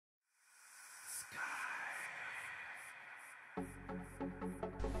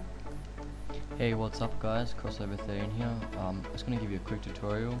Hey, what's up guys, Crossover 13 here. I'm just going to give you a quick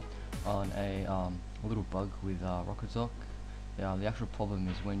tutorial on a little bug with Rocketdock. The actual problem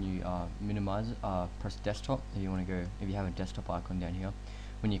is when you minimize it, press desktop, if you have a desktop icon down here,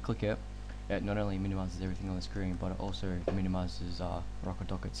 when you click it, it not only minimizes everything on the screen, but it also minimizes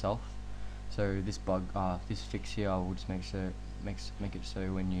Rocketdock itself. So this bug, this fix here, will just make it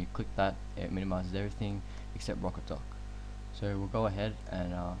so when you click that, it minimizes everything except Rocketdock. So we'll go ahead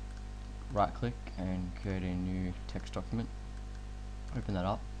and right click and create a new text document, open that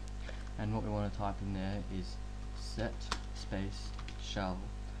up, and what we want to type in there is set space shell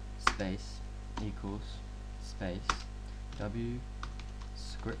space equals space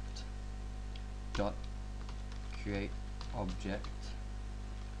wscript.Createobject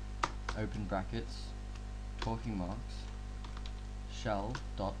open brackets talking marks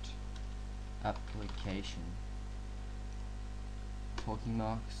Shell.Application talking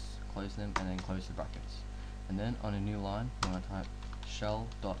marks, close them, and then close the brackets. And then on a new line, you want to type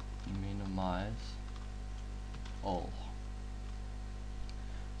Shell.MinimizeAll.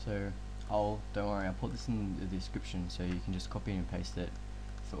 So don't worry, I'll put this in the description so you can just copy and paste it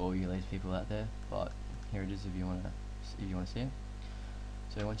for all you lazy people out there. But here it is if you want to see it.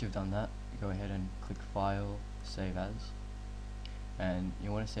 So once you've done that, go ahead and click File, Save As, and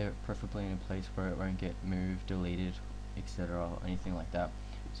you want to save it preferably in a place where it won't get moved, deleted, etc. or anything like that.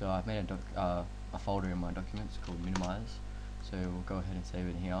 So I've made a folder in my documents called Minimize. So we'll go ahead and save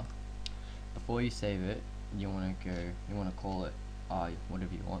it here. Before you save it, you want to call it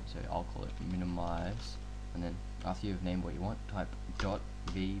whatever you want. So I'll call it Minimize, and then after you've named what you want, type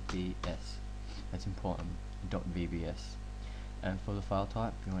 .vbs. That's important. .vbs. And for the file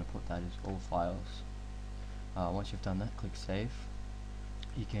type, you want to put that as all files. Once you've done that, click Save.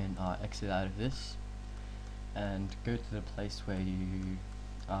 You can exit out of this and go to the place where you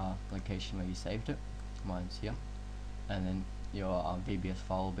location where you saved it. Mine's here, and then your VBS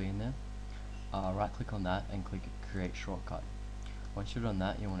file will be in there. Right click on that and click Create Shortcut. Once you've done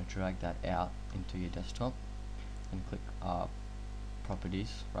that, you want to drag that out into your desktop and click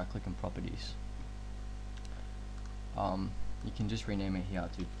Properties. Right click on Properties. You can just rename it here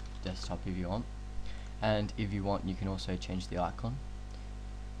to Desktop if you want, and if you want, you can also change the icon.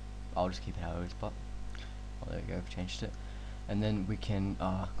 I'll just keep it how it is, but there we go, I've changed it. And then we can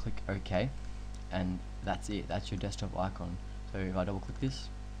click OK, and that's it. That's your desktop icon. So if I double click this,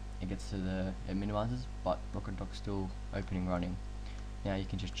 it minimizes, but Rocketdock's still opening, running. Now you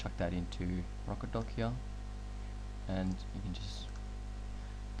can just chuck that into Rocketdock here, and you can just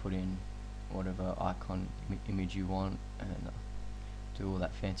put in whatever icon image you want, and do all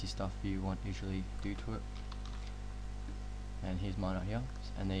that fancy stuff you want usually do to it. And here's mine right here,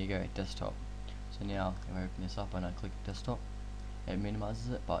 and there you go, desktop. So now if I open this up and I click desktop, it minimizes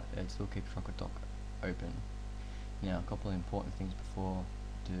it, but it still keeps Rocketdock open. Now a couple of important things before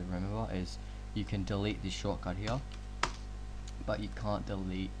to remember is you can delete this shortcut here, but you can't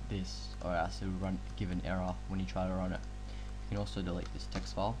delete this or else it will give an error when you try to run it. You can also delete this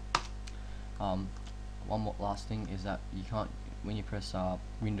text file. One more last thing is that you can't, when you press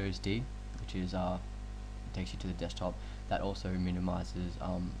Windows D, which is takes you to the desktop, that also minimizes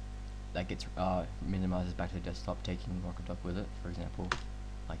minimizes back to the desktop, taking Rocketdock with it, for example,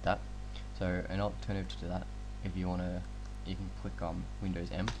 like that. So an alternative to that, if you want to, you can click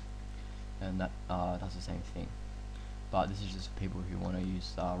Windows M, and that does the same thing. But this is just for people who want to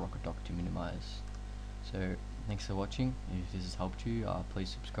use Rocketdock to minimize. So thanks for watching. If this has helped you, please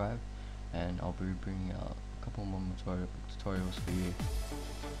subscribe, and I'll be bringing a couple more tutorials for you.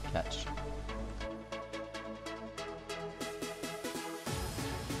 Catch.